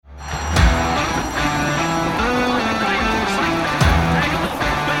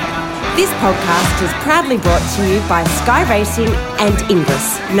This podcast is proudly brought to you by Sky Racing and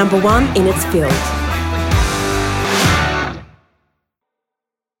Ingress, #1 in its field.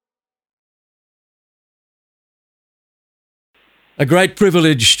 A great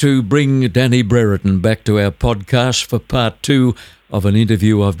privilege to bring Danny Brereton back to our podcast for part 2 of an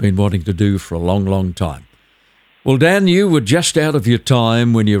interview I've been wanting to do for a long, long time. Well, Dan, you were just out of your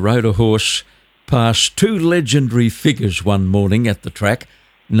time when you rode a horse past two legendary figures one morning at the track,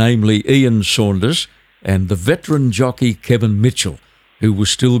 namely Ian Saunders and the veteran jockey Kevin Mitchell, who was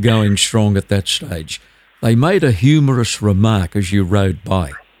still going strong at that stage. They made a humorous remark as you rode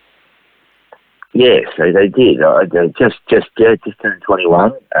by. Yes, they did. I just turned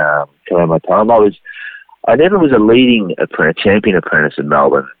 21. Around my time, I never was a leading champion apprentice in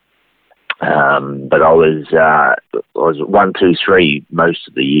Melbourne, but I was 1, 2, 3 most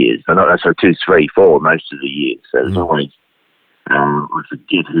of the years. Not 2, 3, 4 most of the years. So it was always I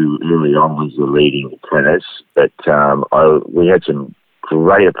forget who early on was the leading apprentice, but we had some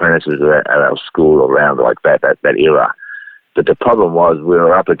great apprentices at our school around like that era. But the problem was we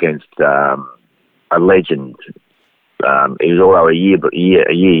were up against a legend. He was although a year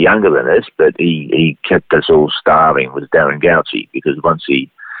younger than us, but he kept us all starving. Was Darren Gauci, because once he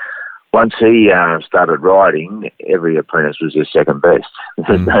started riding, every apprentice was his second best.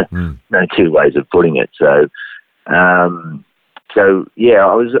 There's no two ways of putting it. So yeah,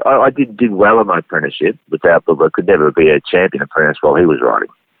 I did well in my apprenticeship, but I could never be a champion apprentice while he was riding.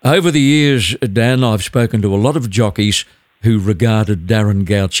 Over the years, Dan, I've spoken to a lot of jockeys who regarded Darren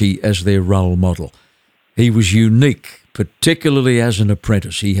Gauci as their role model. He was unique, particularly as an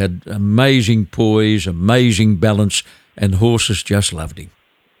apprentice. He had amazing poise, amazing balance, and horses just loved him.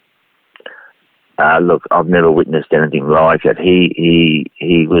 Look, I've never witnessed anything like it.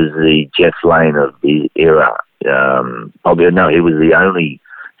 He was the Jeff Lane of the era. He was the only.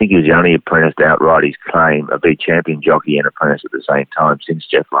 I think he was the only apprentice to outright his claim of being champion jockey and apprentice at the same time since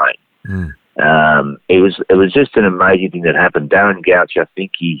Jeff Lane. It was just an amazing thing that happened. Darren Gauci,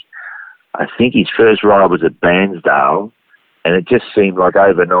 I think his first ride was at Bairnsdale, and it just seemed like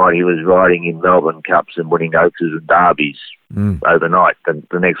overnight he was riding in Melbourne Cups and winning Oakses and Derbies overnight.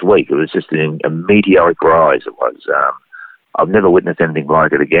 The next week, it was just a meteoric rise. It was. I've never witnessed anything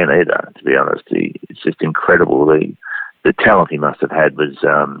like it again either, to be honest. It's just incredible. The talent he must have had was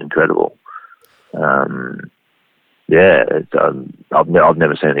incredible. I've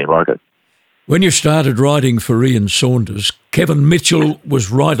never seen anything like it. When you started riding for Ian Saunders, Kevin Mitchell was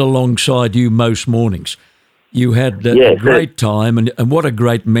right alongside you most mornings. You had a great time, and what a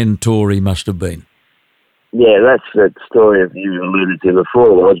great mentor he must have been. Yeah, that's that story that you alluded to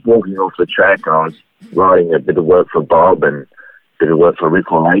before. I was walking off the track, I was riding a bit of work for Bob and a bit of work for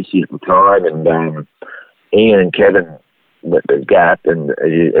Rick Lacey at the time, and Ian and Kevin met the gap, and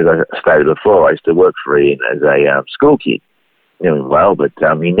as I stated before, I used to work for Ian as a school kid. Knew him well, but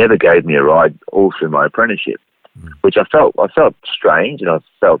he never gave me a ride all through my apprenticeship, which I felt strange, and I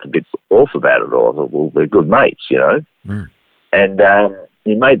felt a bit off about it all. I thought, well, we're good mates, you know. And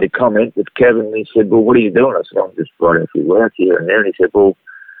he made the comment with Kevin, and he said, well, what are you doing? I said, I'm just riding a few work here and there. And he said, well,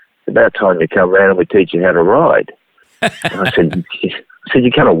 it's about time you come round and we teach you how to ride. And I said,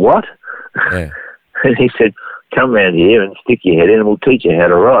 you kind of what? Yeah. And he said, come round here and stick your head in and we'll teach you how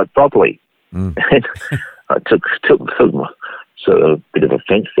to ride properly. And I took sort of a bit of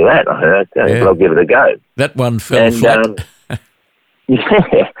offence to that. I heard, but I'll give it a go. That one fell flat.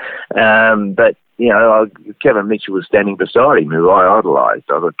 But, you know, Kevin Mitchell was standing beside him, who I idolised.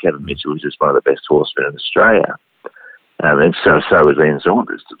 I thought Kevin Mitchell was just one of the best horsemen in Australia. And so was Ian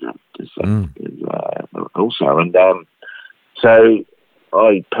Saunders also. And so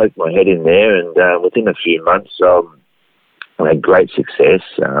I poked my head in there, and within a few months I had great success.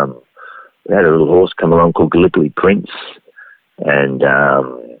 We had a little horse come along called Gallipoli Prince, and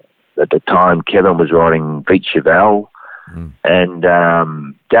at the time Kevin was riding Beat Cheval, and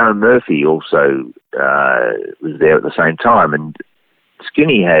Darren Murphy also was there at the same time. And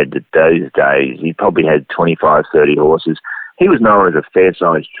Skinny had, at those days, he probably had 25, 30 horses. He was known as a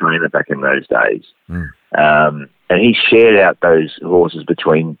fair-sized trainer back in those days. And he shared out those horses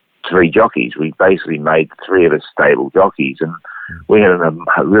between 3 jockeys. We basically made 3 of us stable jockeys, and we had a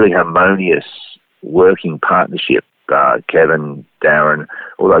really harmonious working partnership. Kevin, Darren,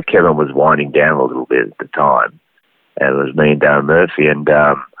 although Kevin was winding down a little bit at the time, and it was me and Darren Murphy, and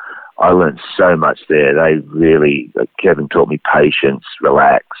I learned so much there. Kevin taught me patience,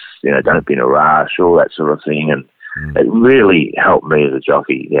 relax, don't be in a rush, all that sort of thing, and it really helped me as a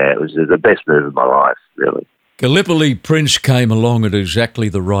jockey. Yeah, it was the best move of my life, really. Gallipoli Prince came along at exactly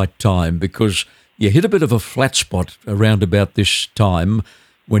the right time, because you hit a bit of a flat spot around about this time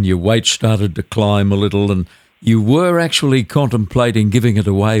when your weight started to climb a little and you were actually contemplating giving it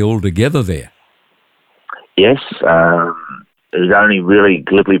away altogether there. Yes, it was only really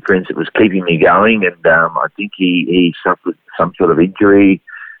Gallipoli Prince that was keeping me going, and I think he suffered some sort of injury,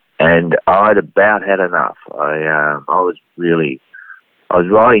 and I'd about had enough. I was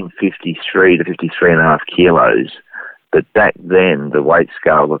riding 53 to 53 and a half kilos, but back then the weight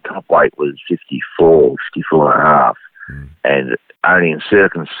scale, the top weight was 54 and a half, and only in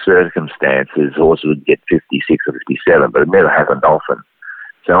certain circumstances horses would get 56 or 57, but it never happened often.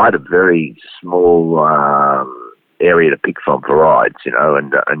 So I had a very small area to pick from for rides, and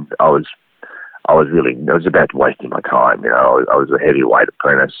I was about wasting my time. I was a heavyweight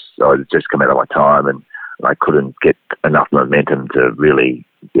apprentice. So I was just come out of my time, and I couldn't get enough momentum to really,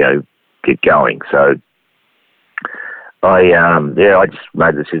 get going. So I just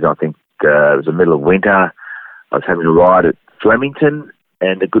made the decision. I think it was the middle of winter. I was having a ride at Flemington,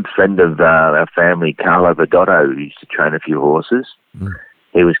 and a good friend of our family, Carlo Vidotto, who used to train a few horses,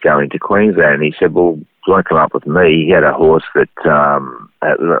 he was going to Queensland, and he said, well, do you want to come up with me? He had a horse that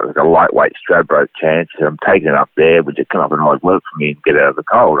had a lightweight Stradbroke chance. He said, I'm taking it up there. Would you come up and ride work for me and get out of the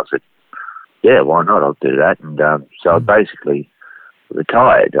cold? I said, yeah, why not? I'll do that. And so I basically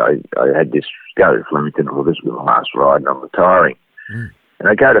retired. I had this go to Flemington. Well, this was my last ride, and I'm retiring. And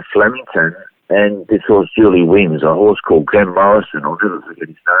I go to Flemington, and this horse, Julie Wins, a horse called Glenn Morrison. I'll never forget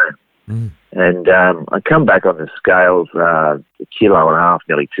his name. And I come back on the scales a kilo and a half,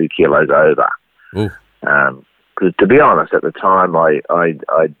 nearly 2 kilos over. Because to be honest, at the time, I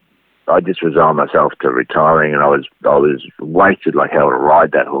just resigned myself to retiring, and I was wasted like hell to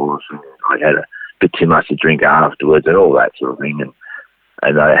ride that horse, and I had a bit too much to drink afterwards, and all that sort of thing.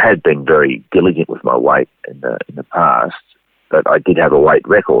 And I had been very diligent with my weight in the past, but I did have a weight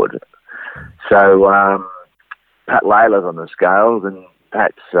record. So Pat Layla's on the scales, and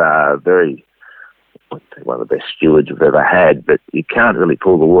Pat's one of the best stewards I've ever had, but you can't really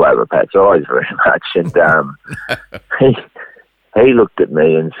pull the wool over Pat's eyes very much. And he looked at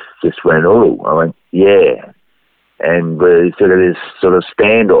me and just went, oh. I went, yeah. And we sort of this sort of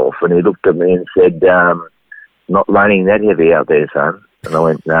standoff, and he looked at me and said, not running that heavy out there, son. And I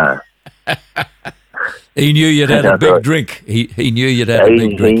went, no. He knew you'd had a big drink. He knew you'd had a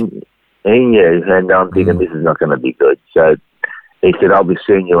big drink. He knew, and I'm thinking this is not going to be good. So he said, I'll be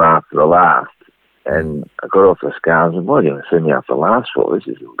seeing you after the last. And I got off the scales and, what are you going to see me after the last for? This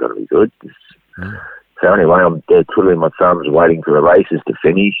isn't going to be good. So anyway, I'm there twiddling my thumbs waiting for the races to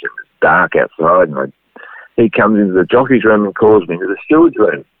finish, and it's dark outside, and he comes into the jockey's room and calls me into the steward's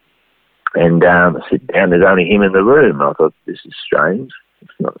room. And I sit down, there's only him in the room. I thought, this is strange.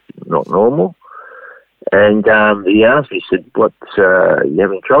 It's not normal. And he asked me, he said, what, you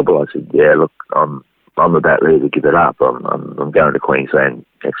having trouble? I said, yeah, look, I'm about ready to give it up. I'm going to Queensland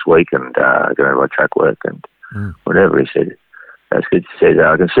next week and going to my track work and whatever. He said, that's good. He said,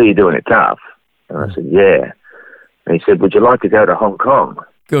 I can see you doing it tough. And I said, yeah. And he said, would you like to go to Hong Kong?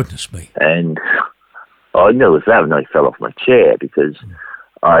 Goodness me. And I knew it was that, and I fell off my chair because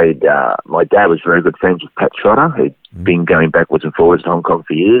my dad was very good friends with Pat Trotter, who'd been going backwards and forwards to Hong Kong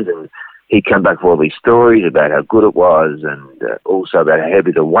for years, and he'd come back with all these stories about how good it was and also about how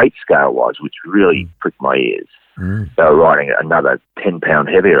heavy the weight scale was, which really pricked my ears. They were riding another 10 pound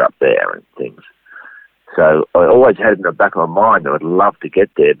heavier up there and things. So I always had in the back of my mind that I'd love to get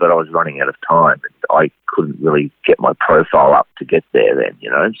there, but I was running out of time, and I couldn't really get my profile up to get there then,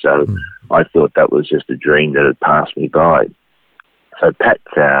 So I thought that was just a dream that had passed me by. So Pat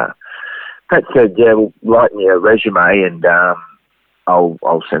said, yeah, well, write me a resume and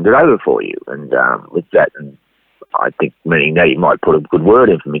I'll send it over for you. And with that, and I think meaning that he might put a good word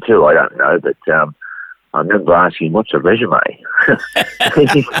in for me too, I don't know, but I remember asking, what's a resume?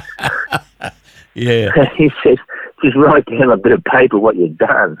 Yeah. He says, just write down a bit of paper what you've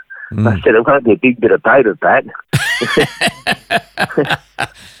done. I said, it won't be a big bit of paper, Pat.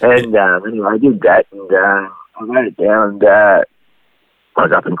 And anyway, I did that, and I wrote it down, and I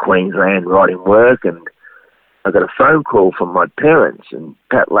was up in Queensland writing work, and I got a phone call from my parents, and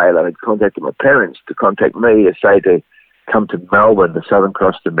Pat Layla had contacted my parents to contact me to say to come to Melbourne, the Southern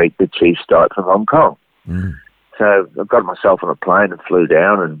Cross, to meet the chief start from Hong Kong. So I got myself on a plane and flew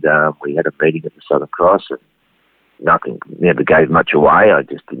down, and we had a meeting at the Southern Cross, and nothing, never gave much away. I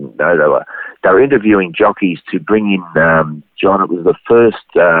just didn't know. They were interviewing jockeys to bring in, John, it was the first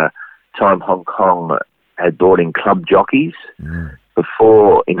time Hong Kong had brought in club jockeys.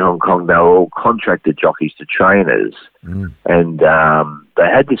 Before, in Hong Kong, they were all contracted jockeys to trainers. And they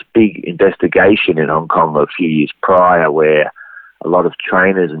had this big investigation in Hong Kong a few years prior where a lot of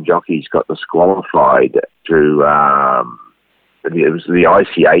trainers and jockeys got disqualified through it was the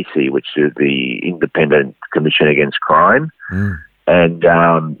ICAC, which is the Independent Commission Against Crime. And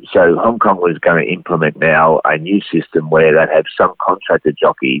so Hong Kong was going to implement now a new system where they'd have some contracted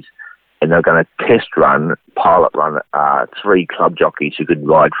jockeys, and they're going to pilot run 3 club jockeys who could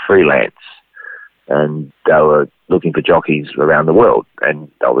ride freelance. And they were looking for jockeys around the world,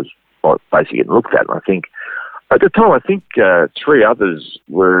 and I was basically getting looked at. And I think at the time, 2 others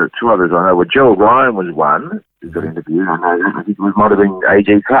I know were Joe Ryan was one who got interviewed. I know that. I think it might have been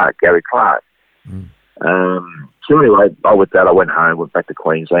A.G. Clark, Gary Clark. So anyway, with that, I went home, went back to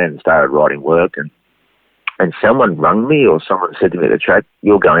Queensland and started writing work. And someone rang me, or someone said to me at the track,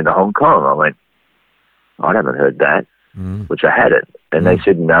 "You're going to Hong Kong." I went, "I haven't heard that," which I hadn't. And they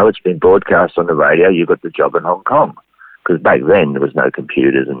said, "No, it's been broadcast on the radio. You got the job in Hong Kong." Because back then there was no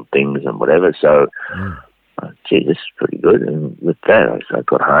computers and things and whatever. So, gee, this is pretty good. And with that, I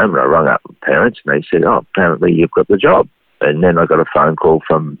got home and I rang up my parents, and they said, "Oh, apparently you've got the job." And then I got a phone call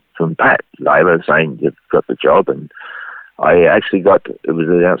from Pat Labour saying, "You've got the job." And I actually it was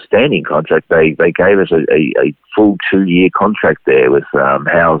an outstanding contract. They gave us a full 2-year contract there with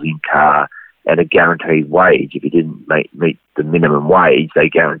housing, car, and a guaranteed wage. If you didn't meet the minimum wage, they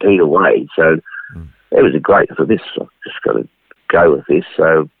guaranteed a wage. So it was great. I thought, I've just got to go with this.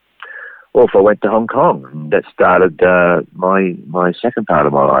 So off I went to Hong Kong, and that started my second part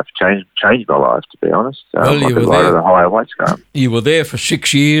of my life. Changed my life, to be honest. Well, you were there. The higher weight scale. You were there for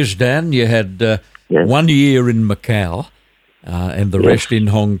 6 years, Dan. You had 1 year in Macau, and the rest in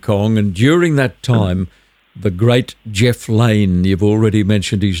Hong Kong. And during that time, the great Jeff Lane, you've already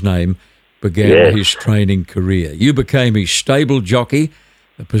mentioned his name, began his training career. You became his stable jockey,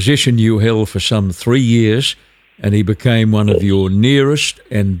 a position you held for some 3 years, and he became one of your nearest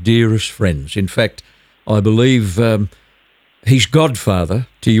and dearest friends. In fact, I believe he's godfather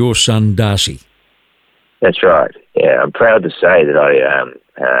to your son, Darcy. That's right. Yeah, I'm proud to say that I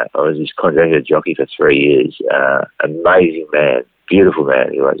was his contracted jockey for 3 years. Amazing man, beautiful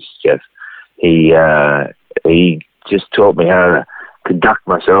man he was, Jeff. He just taught me how to conduct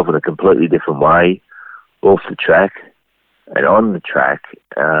myself in a completely different way, off the track and on the track.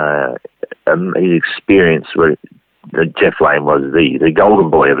 His experience that Jeff Lane was the golden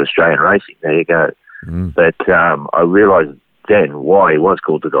boy of Australian racing. There you go. But I realised then why he was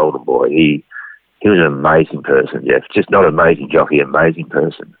called the golden boy. He was an amazing person, Jeff. Just not an amazing jockey, amazing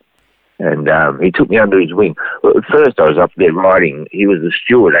person. And he took me under his wing. Well, at first I was up there riding. He was the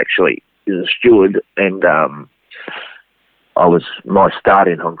steward, actually. He was a steward, and my start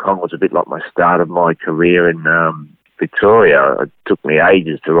in Hong Kong was a bit like my start of my career in Victoria. It took me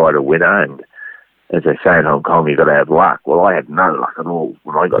ages to ride a winner, and as they say in Hong Kong, you've got to have luck. Well, I had no luck at all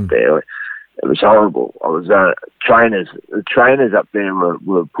when I got there. It was horrible. I was the trainers up there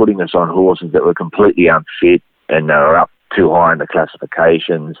were putting us on horses that were completely unfit, and they were up too high in the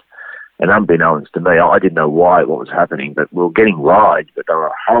classifications. And unbeknownst to me, I didn't know what was happening, but we were getting rides, but they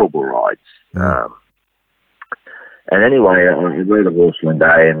were horrible rides. And anyway, I rode a horse one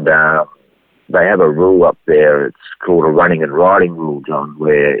day, and they have a rule up there. It's called a running and riding rule, John,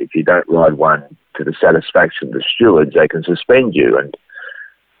 where if you don't ride one to the satisfaction of the stewards, they can suspend you. And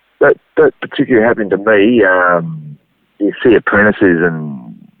that particularly happened to me. You see apprentices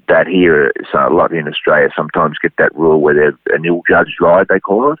and that here, so a lot in Australia, sometimes get that rule where they're an ill-judged ride, they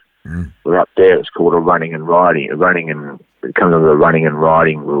call it. We're up there, it's called a running and riding. It comes under the running and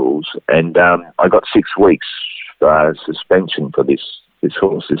riding rules. And I got 6 weeks suspension for this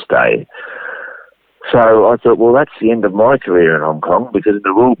horse this day. So I thought, well, that's the end of my career in Hong Kong, because in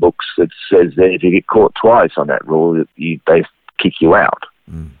the rule books it says that if you get caught twice on that rule, they kick you out.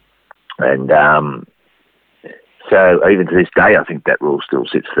 And so even to this day, I think that rule still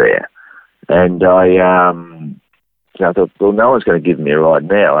sits there. And so I thought, well, no one's going to give me a ride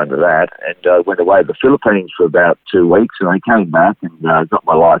now under that. And I went away to the Philippines for about 2 weeks, and I came back and got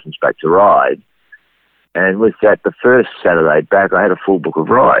my licence back to ride. And with that, the first Saturday back, I had a full book of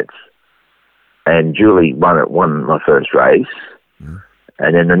rides. And Julie won my first race.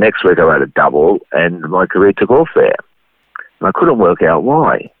 And then the next week I rode a double, and my career took off there. And I couldn't work out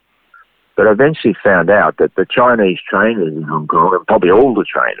why. But I eventually found out that the Chinese trainers in Hong Kong, and probably all the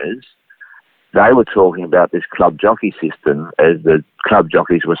trainers, they were talking about this club jockey system as the club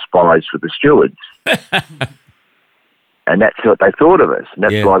jockeys were spies for the stewards. And that's what they thought of us. And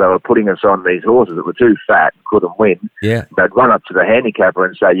that's why they were putting us on these horses that were too fat and couldn't win. They'd run up to the handicapper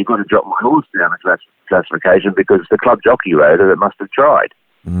and say, "You've got to drop my horse down a classification because the club jockey rode it, it must have tried."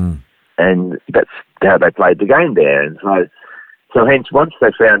 And that's how they played the game there. And so hence, once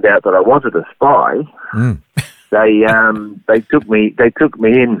they found out that I wasn't a spy, they took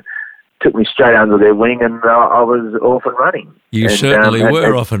me in took me straight under their wing, and I was off and running. You certainly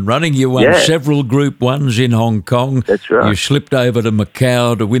were off and running. You won several Group 1s in Hong Kong. That's right. You slipped over to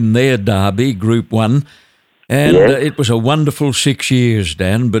Macau to win their derby, Group 1. And it was a wonderful 6 years,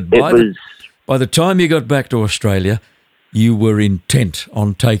 Dan. But by the time you got back to Australia, you were intent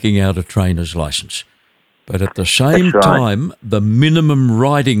on taking out a trainer's licence. But at the same time, the minimum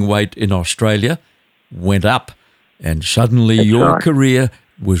riding weight in Australia went up, and suddenly your career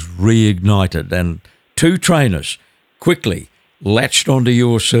was reignited, and two trainers quickly latched onto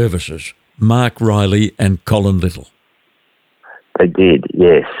your services, Mark Riley and Colin Little. They did,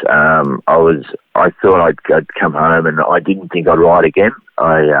 yes. I thought I'd come home, and I didn't think I'd ride again.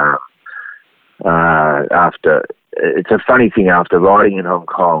 It's a funny thing, after riding in Hong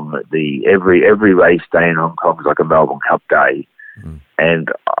Kong, every race day in Hong Kong is like a Melbourne Cup day, and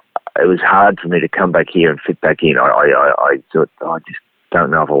it was hard for me to come back here and fit back in. I thought, I just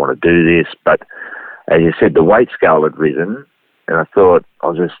don't know if I want to do this. But as you said, the weight scale had risen, and I thought I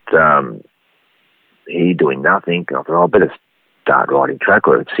was just here doing nothing. And I thought, I better start riding track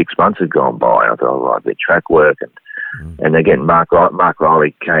work. 6 months had gone by, and I thought, I'll ride a bit of track work. And again, Mark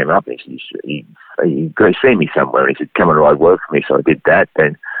Riley came up, and he'd seen me somewhere, and he said, come and ride work for me. So I did that.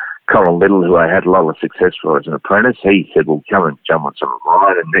 Then Colin Little, who I had a lot of success for as an apprentice, he said, well, come and jump on some of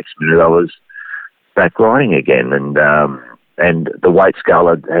mine. And next minute I was back riding again. And the weight scale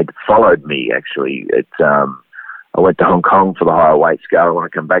had followed me, actually. I went to Hong Kong for the higher weight scale. And when I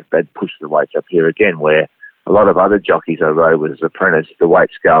come back, they'd push the weights up here again, where a lot of other jockeys I rode with as an apprentice, the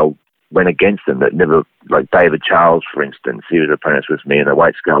weight scale went against them. That never, like David Charles, for instance, he was an apprentice with me, and the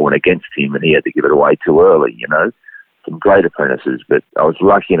weight scale went against him, and he had to give it away too early, you know. Some great apprentices, but I was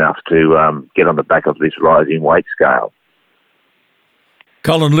lucky enough to get on the back of this rising weight scale.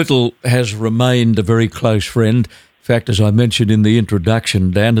 Colin Little has remained a very close friend. In fact, as I mentioned in the introduction,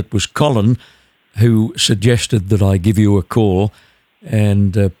 Dan, it was Colin who suggested that I give you a call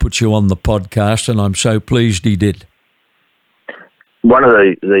and put you on the podcast, and I'm so pleased he did. One of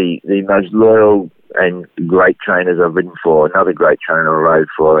the most loyal and great trainers I've ridden for, another great trainer I rode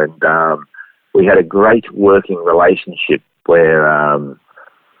for, and we had a great working relationship where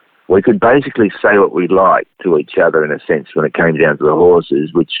we could basically say what we liked to each other, in a sense, when it came down to the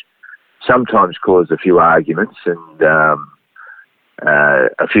horses, which sometimes caused a few arguments and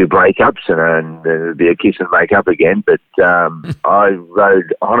a few breakups, and there'd be a kiss and make up again. But I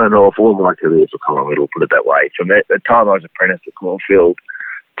rode on and off all my career for Colin Little, put it that way. From the time I was apprentice at Caulfield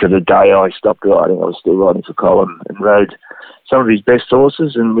to the day I stopped riding, I was still riding for Colin and rode some of his best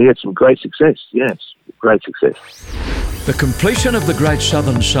horses, and we had some great success. Yes, great success. The completion of the Great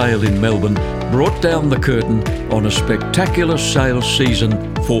Southern Sale in Melbourne brought down the curtain on a spectacular sales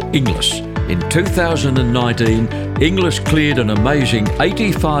season for Inglis. In 2019, Inglis cleared an amazing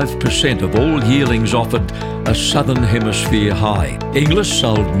 85% of all yearlings offered a Southern Hemisphere high. Inglis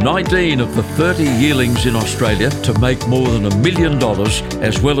sold 19 of the 30 yearlings in Australia to make more than $1 million,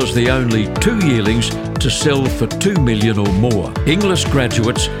 as well as the only 2 yearlings to sell for $2 million or more. Inglis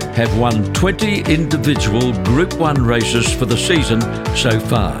graduates have won 20 individual Group 1 races for the season so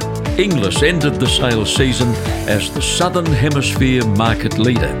far. Inglis ended the sales season as the Southern Hemisphere market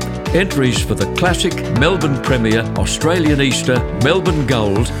leader. Entries for the Classic, Melbourne Premier, Australian Easter, Melbourne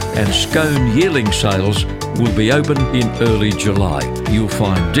Gold and Scone yearling sales will be open in early July. You'll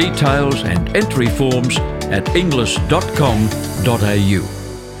find details and entry forms at inglis.com.au.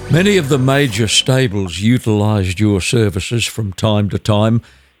 Many of the major stables utilised your services from time to time.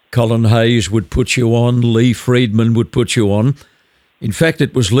 Colin Hayes would put you on, Lee Friedman would put you on. In fact,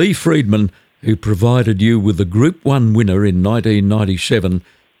 it was Lee Friedman who provided you with the Group 1 winner in 1997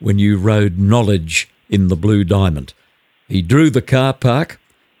 when you rode Knowledge in the Blue Diamond. He drew the car park.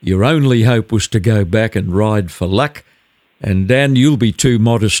 Your only hope was to go back and ride for luck. And Dan, you'll be too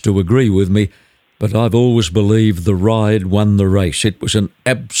modest to agree with me, but I've always believed the ride won the race. It was an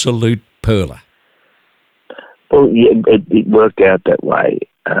absolute pearler. Well, yeah, it worked out that way.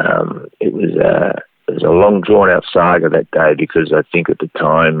 It was a long, drawn-out saga that day, because I think at the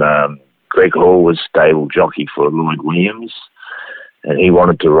time Greg Hall was stable jockey for Lloyd Williams, and he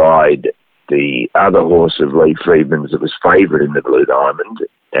wanted to ride the other horse of Lee Friedman's that was favourite in the Blue Diamond,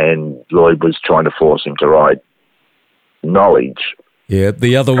 and Lloyd was trying to force him to ride Knowledge. Yeah,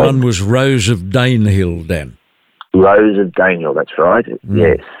 the other one was Rose of Danehill, Dan. Rose of Danehill, that's right,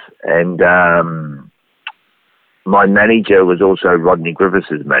 yes. And my manager was also Rodney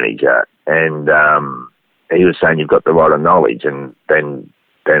Griffiths' manager, and he was saying, you've got the ride on Knowledge, and then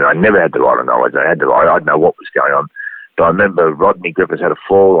I never had the ride on Knowledge. I didn't know what was going on. But I remember Rodney Griffiths had a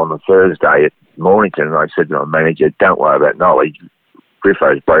fall on the Thursday at Mornington, and I said to my manager, don't worry about Knowledge.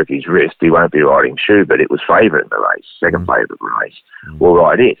 Griffo's broke his wrist, he won't be riding Schubert. It was favourite in the race, second favourite in the race. We'll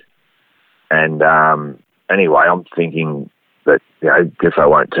ride it. And anyway, I'm thinking that, Griffo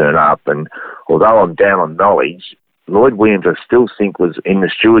won't turn up. And although I'm down on knowledge, Lloyd Williams, I still think, was in the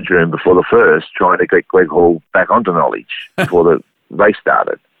steward's room before the first, trying to get Greg Hall back onto knowledge before the race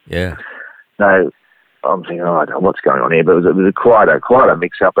started. Yeah. So I'm thinking, I don't know what's going on here, but it was quite a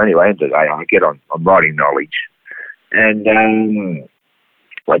mix-up anyway. And today I'm riding knowledge. And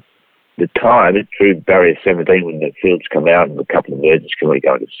the time, it's through barrier 17 when the fields come out and a couple of emergents can only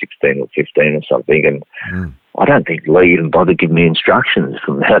go into 16 or 15 or something. And I don't think Lee even bothered giving me instructions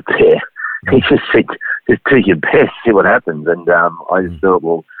from out there. He just said, just do your best, see what happens. And I just thought,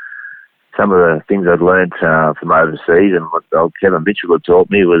 well, some of the things I'd learnt from overseas and what old Kevin Mitchell had taught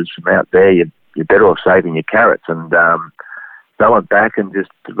me was from out there, you're better off saving your carrots. And so I went back and just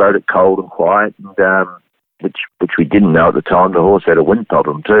rode it cold and quiet, and which we didn't know at the time. The horse had a wind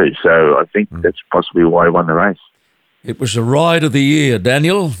problem too, so I think that's possibly why he won the race. It was the ride of the year,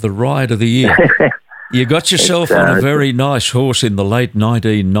 Daniel, the ride of the year. You got yourself on a very nice horse in the late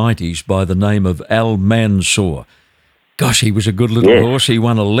 1990s by the name of Al Mansour. Gosh, he was a good little horse. He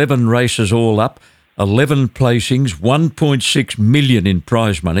won 11 races all up, 11 placings, 1.6 million in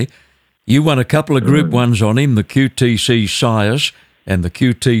prize money. You won a couple of Group 1s on him, the QTC Sires and the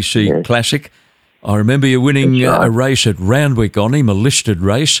QTC Classic. I remember you winning a race at Randwick on him, a listed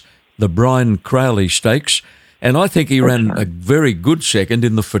race, the Brian Crowley Stakes, and I think he ran a very good second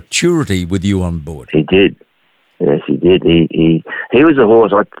in the Futurity with you on board. He did. Yes, he did. He was a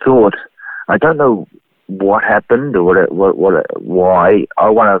horse, I thought, I don't know what happened or why. I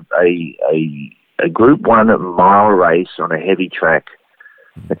won a Group 1 mile race on a heavy track,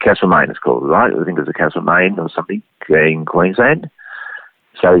 the Castlemaine it's called, right? I think it was a Castlemaine or something in Queensland.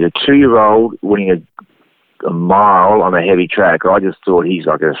 So he's a 2-year-old winning a mile on a heavy track. I just thought he's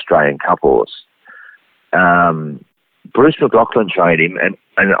like an Australian Cup horse. Bruce McLaughlin trained him,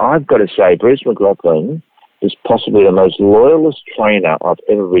 and I've got to say, Bruce McLaughlin is possibly the most loyalist trainer I've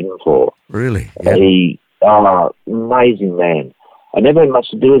ever ridden for. Really? Yeah. Amazing man. I never had much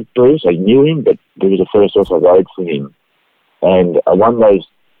to do with Bruce. I knew him, but he was the first horse I rode for him. And I won those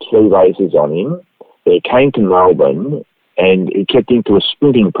 2 races on him. He came to Melbourne, and he kept into a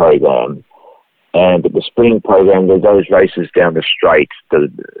sprinting program. And at the sprinting program, there were those races down the straight that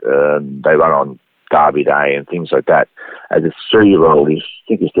they run on Derby Day and things like that. As a 3-year-old, I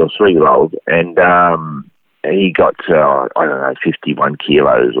think he's still a 3-year-old, and he got, 51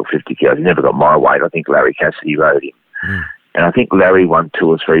 kilos or 50 kilos. He never got my weight. I think Larry Cassidy rode him. And I think Larry won 2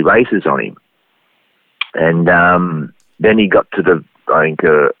 or 3 races on him. And then he got to the,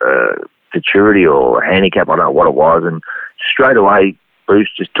 Futurity or handicap, I don't know what it was, and straight away Bruce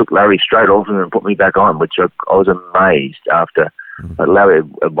just took Larry straight off him and put me back on, which I was amazed after. Larry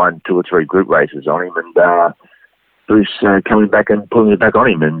had won 2 or 3 group races on him, and Bruce coming back and pulling me back on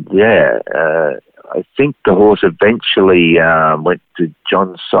him. And I think the horse eventually went to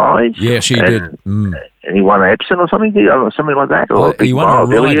John Size. Yes, he did. And he won Epsom or something like that. Or he won a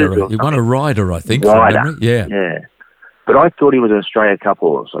rider. He won a rider, I think. Rider. Yeah. But I thought he was an Australia Cup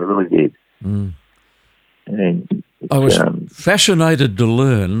horse. I really did. And I was fascinated to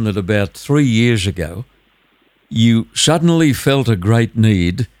learn that about 3 years ago, you suddenly felt a great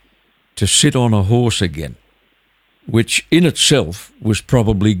need to sit on a horse again, which in itself was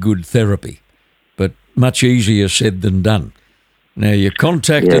probably good therapy, but much easier said than done. Now, you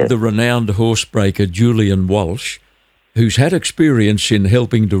contacted the renowned horsebreaker Julian Walsh, who's had experience in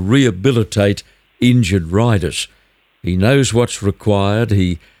helping to rehabilitate injured riders. He knows what's required,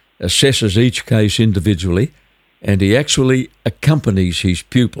 he assesses each case individually, and he actually accompanies his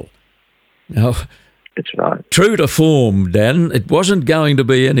pupil. Now, that's right. True to form, Dan, it wasn't going to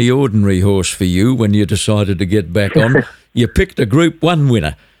be any ordinary horse for you when you decided to get back on. You picked a Group 1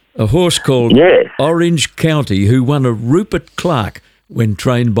 winner, a horse called Orange County, who won a Rupert Clark when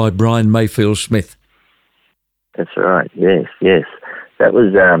trained by Brian Mayfield Smith. That's right. Yes. That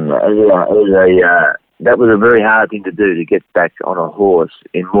was that was a very hard thing to do, to get back on a horse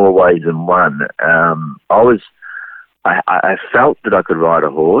in more ways than one. I felt that I could ride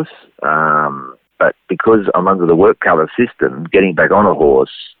a horse, but because I'm under the work colour system, getting back on a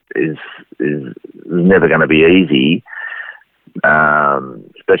horse is never going to be easy,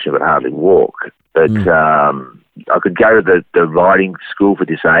 especially if I hardly walk. But I could go to the riding school for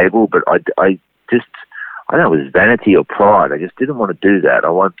disabled, but I don't know, it was vanity or pride. I just didn't want to do that. I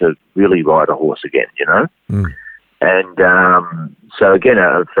wanted to really ride a horse again, you know? And so again,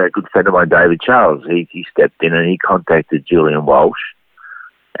 a good friend of mine, David Charles, he stepped in and he contacted Julian Walsh.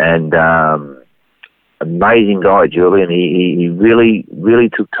 And amazing guy, Julian. He really, really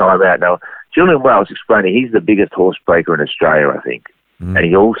took time out. Now, Julian Wells explaining he's the biggest horse breaker in Australia, I think. And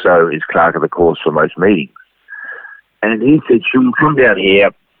he also is clerk of the course for most meetings. And he said, "Sean, come down here."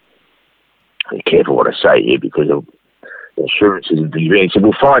 Be careful what I say here because of insurance is he said,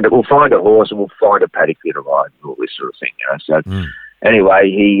 we'll find a horse and we'll find a paddock here to ride and all this sort of thing. So anyway,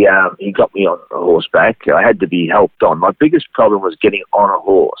 he got me on a horseback. I had to be helped on. My biggest problem was getting on a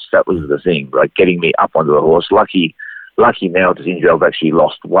horse. That was the thing, like getting me up onto a horse. Lucky now, to injury, I've actually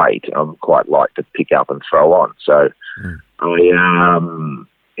lost weight. I'm quite light to pick up and throw on. So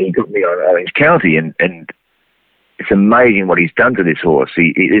he got me on Orange County, and it's amazing what he's done to this horse.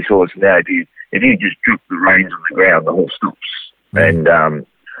 This horse now, if you just drop the reins on the ground, the horse stops. And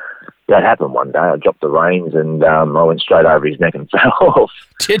that happened one day. I dropped the reins and I went straight over his neck and fell off.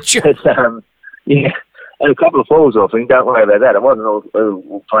 Did you? But, yeah, and a couple of falls off. And don't worry about that. It wasn't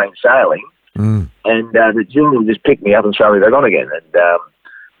all plain sailing. And the Julian just picked me up and threw me back on again. And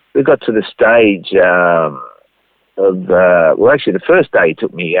we got to the stage actually, the first day he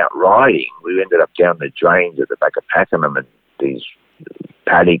took me out riding. We ended up down the drains at the back of Pakenham and these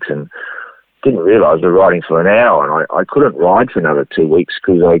paddocks, and didn't realise we were riding for an hour. And I couldn't ride for another 2 weeks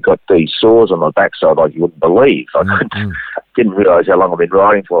because I got these sores on my backside like you wouldn't believe. Didn't realise how long I've been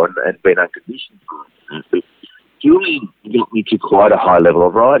riding for and been unconditioned for it. But Julian got me to quite a high level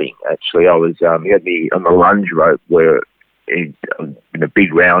of riding. Actually, I was he had me on the lunge rope where in a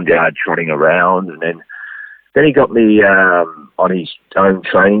big round yard trotting around, and then he got me on his own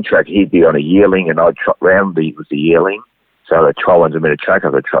training track. He'd be on a yearling, and I'd trot round with the yearling. So at 1,200-metre track,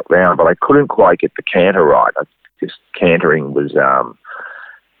 I could trot round, but I couldn't quite get the canter right. Just cantering was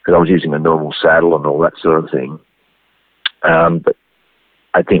because I was using a normal saddle and all that sort of thing. But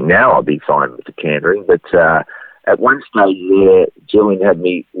I think now I'll be fine with the cantering. But at one stage there, Julian had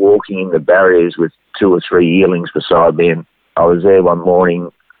me walking in the barriers with 2 or 3 yearlings beside me, and I was there one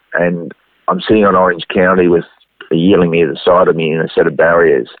morning, and I'm sitting on Orange County with a yearling either side of me in a set of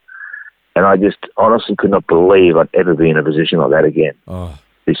barriers. And I just honestly could not believe I'd ever be in a position like that again.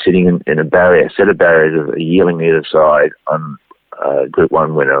 Be sitting in a set of barriers with a yearling either side on Group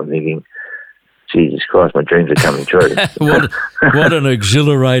 1 winner. I'm thinking, Jesus Christ, my dreams are coming true. What an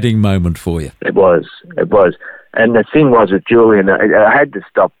exhilarating moment for you. It was. And the thing was with Julian, I had to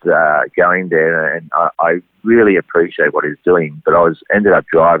stop going there, and I really appreciate what he's doing. But I ended up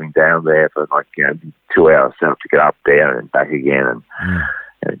driving down there for 2 hours to get up there and back again,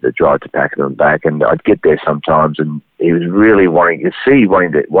 and the drive to Pakenham and back. And I'd get there sometimes, and he was really wanting me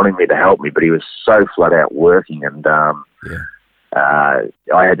to help me, but he was so flat out working, and I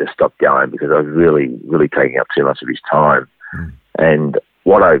had to stop going because I was really, really taking up too much of his time. And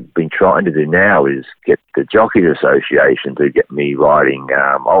what I've been trying to do now is get the Jockeys Association to get me riding.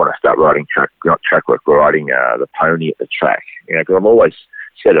 I want to start riding not track work, but riding the pony at the track. Because I've always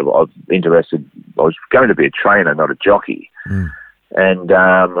said I was interested. I was going to be a trainer, not a jockey. And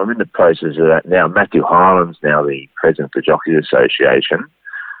I'm in the process of that now. Matthew Hyland's now the president of the Jockeys Association,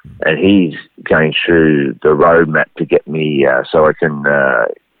 and he's going through the roadmap to get me so I can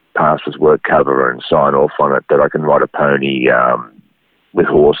pass his work cover and sign off on it, that I can ride a pony with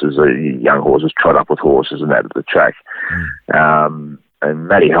horses, young horses, trot up with horses and that at the track. And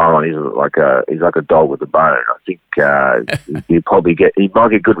Matty Hyland he's like a dog with a bone. I think he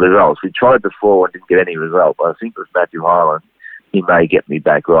might get good results. We tried before and didn't get any result, but I think with Matthew Hyland, he may get me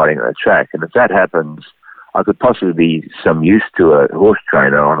back riding on the track. And if that happens, I could possibly be some use to a horse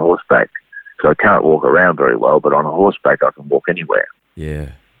trainer on horseback. So I can't walk around very well, but on a horseback I can walk anywhere. Yeah,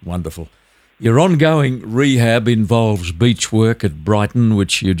 wonderful. Your ongoing rehab involves beach work at Brereton,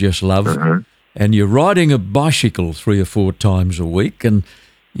 which you just love, and you're riding a bicycle 3 or 4 times a week, and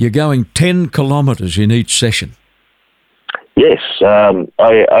you're going 10 kilometres in each session. Yes,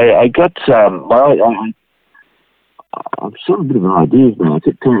 I got I'm sort of a bit of an idea now. I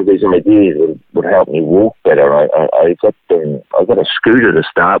took some of these ideas that would help me walk better. I got a scooter to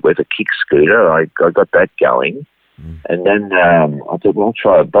start with, a kick scooter. I got that going. And then I thought, well, I'll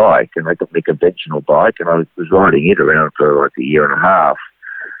try a bike. And I got me a conventional bike, and I was riding it around for like a year and a half.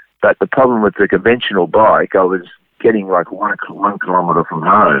 But the problem with the conventional bike, I was getting like 1 kilometre from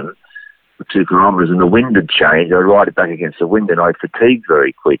home, 2 kilometres, and the wind had changed. I'd ride it back against the wind, and I fatigued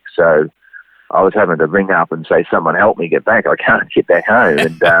very quick. So I was having to ring up and say, someone help me get back. I can't get back home.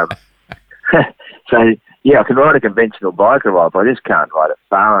 And so, yeah, I can ride a conventional bike ride, but I just can't ride it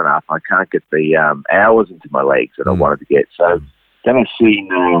far enough. I can't get the hours into my legs that I wanted to get. So then I've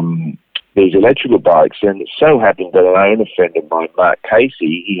seen these electrical bikes, and it so happened that I own a friend of mine, Mark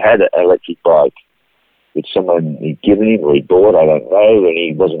Casey. He had an electric bike, which someone he'd given him or he bought, I don't know, and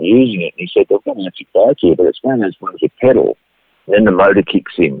he wasn't using it. And he said, "I've got an electric bike here, but it's one of those ones you pedal. And then the motor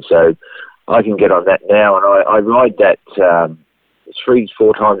kicks in." So I can get on that now, and I ride that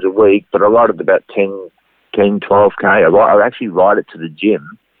 3-4 times a week, but I ride it about 12K. I actually ride it to the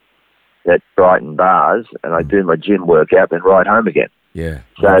gym at Brighton Bars, and I do my gym workout, then ride home again. Yeah.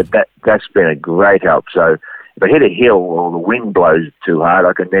 So that's been a great help. So if I hit a hill or the wind blows too hard,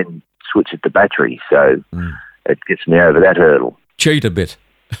 I can then switch it to battery. So it gets me over that hurdle. Cheat a bit.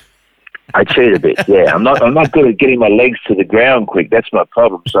 I cheat a bit, yeah. I'm not good at getting my legs to the ground quick. That's my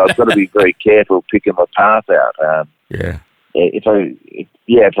problem. So I've got to be very careful picking my path out. If I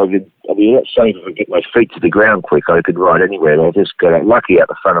get my feet to the ground quick, I could ride anywhere. I just got lucky out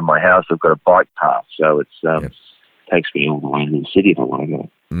the front of my house. I've got a bike path, so it takes me all the way to the city if I want to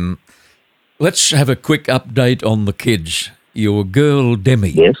go. Let's have a quick update on the kids. Your girl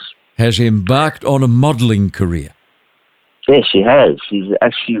Demi has embarked on a modelling career. Yes, she has. She's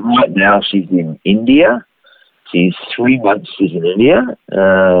actually right now. She's in India. She's 3 months. She's in India.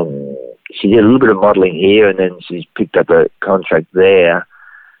 She did a little bit of modelling here, and then she's picked up a contract there.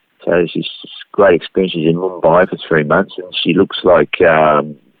 So she's great experience. She's in Mumbai for 3 months, and she looks like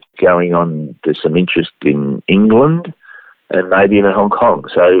going on to some interest in England and maybe in Hong Kong.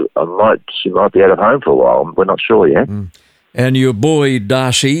 So she might be out of home for a while. We're not sure yet. And your boy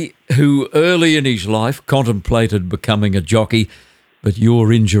Darcy, who early in his life contemplated becoming a jockey, but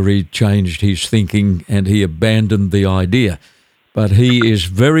your injury changed his thinking and he abandoned the idea. But he is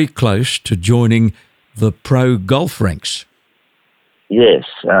very close to joining the pro golf ranks. Yes.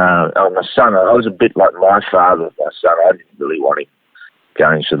 My son, I was a bit like my father with my son. I didn't really want him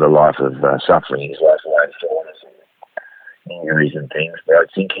going through the life of suffering his life away for injuries and things. But I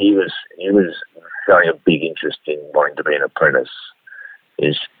think he was showing a big interest in wanting to be an apprentice. He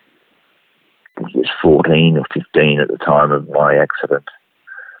was 14 or 15 at the time of my accident.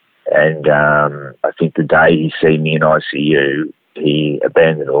 And I think the day he seen me in ICU, he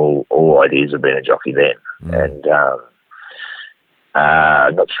abandoned all ideas of being a jockey then. And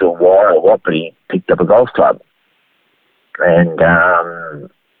I'm not sure why or what, but he picked up a golf club. And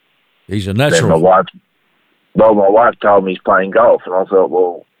he's a natural. My wife told me he's playing golf, and I thought,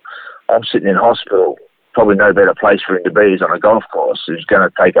 well, I'm sitting in hospital. Probably no better place for him to be is on a golf course. He's going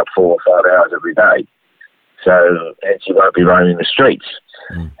to take up 4 or 5 hours every day. So, and she won't be roaming the streets.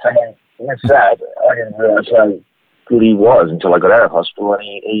 So that's sad. I didn't realise how good he was until I got out of hospital, and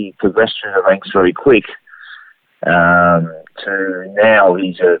he progressed through the ranks very quick. To now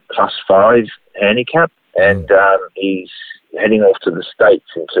he's a +5 handicap, and he's heading off to the States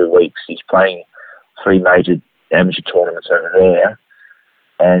in 2 weeks. He's playing 3 major amateur tournaments over there,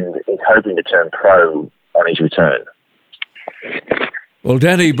 and he's hoping to turn pro on his return. Well,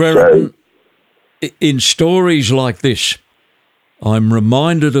 Danny Brereton, in stories like this, I'm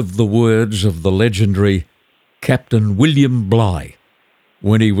reminded of the words of the legendary Captain William Bligh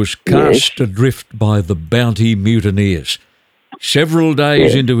when he was cast adrift by the Bounty mutineers. Several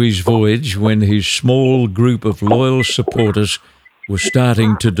days into his voyage, when his small group of loyal supporters were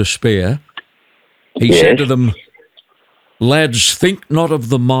starting to despair, he said to them, "Lads, think not of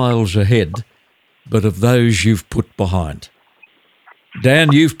the miles ahead, but of those you've put behind."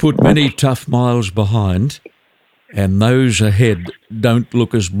 Dan, you've put many tough miles behind, and those ahead don't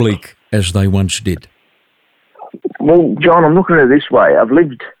look as bleak as they once did. Well, John, I'm looking at it this way. I've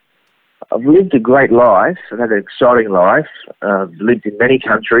lived a great life. I've had an exciting life. I've lived in many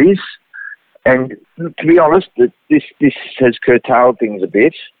countries. And to be honest, this has curtailed things a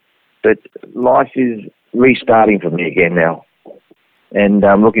bit. But life is restarting for me again now. And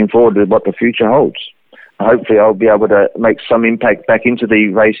I'm looking forward to what the future holds. Hopefully I'll be able to make some impact back into the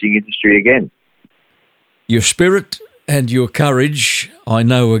racing industry again. Your spirit and your courage, I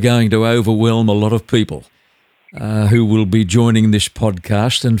know, are going to overwhelm a lot of people who will be joining this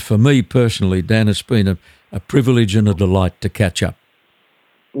podcast. And for me personally, Dan, it's been a privilege and a delight to catch up.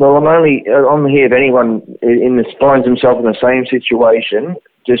 Well, I'm here if anyone finds himself in the same situation.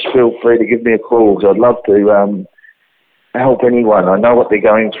 Just feel free to give me a call, because I'd love to help anyone. I know what they're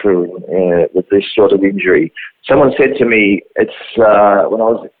going through with this sort of injury. Someone said to me, it's when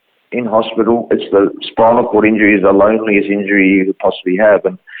I was in hospital, it's the spinal cord injury is the loneliest injury you could possibly have,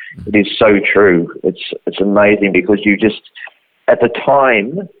 and it is so true. It's amazing, because you just, at the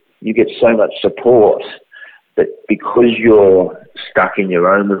time, you get so much support, but because you're stuck in your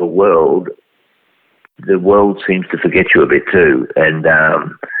own little world, the world seems to forget you a bit too, and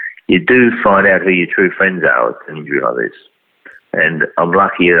you do find out who your true friends are with an injury like this. And I'm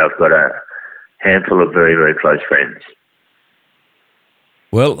lucky that I've got a handful of very, very close friends.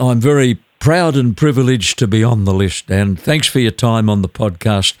 Well, I'm very Proud and privileged to be on the list, Dan. Thanks for your time on the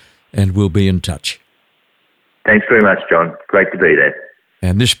podcast, and we'll be in touch. Thanks very much, John. Great to be there.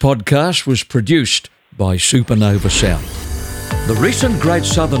 And this podcast was produced by Supernova Sound. The recent Great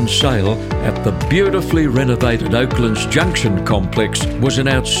Southern Sale at the beautifully renovated Oaklands Junction complex was an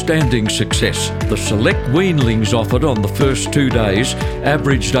outstanding success. The select weanlings offered on the first 2 days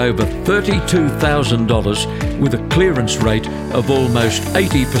averaged over $32,000 with a clearance rate of almost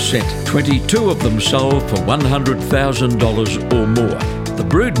 80%. 22 of them sold for $100,000 or more. The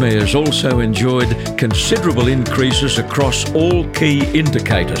broodmares also enjoyed considerable increases across all key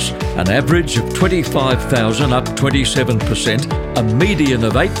indicators. An average of 25,000 up 27%, a median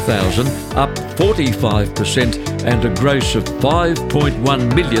of 8,000 up 45%, and a gross of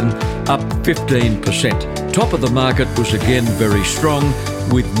 5.1 million up 15%. Top of the market was again very strong,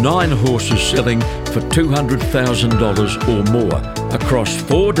 with 9 horses selling for $200,000 or more. Across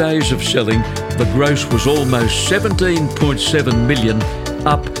 4 days of selling, the gross was almost 17.7 million,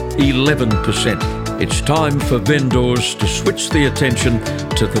 up 11%. It's time for vendors to switch the attention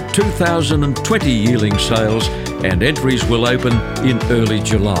to the 2020 yearling sales, and entries will open in early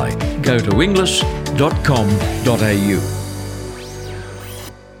July. Go to inglis.com.au.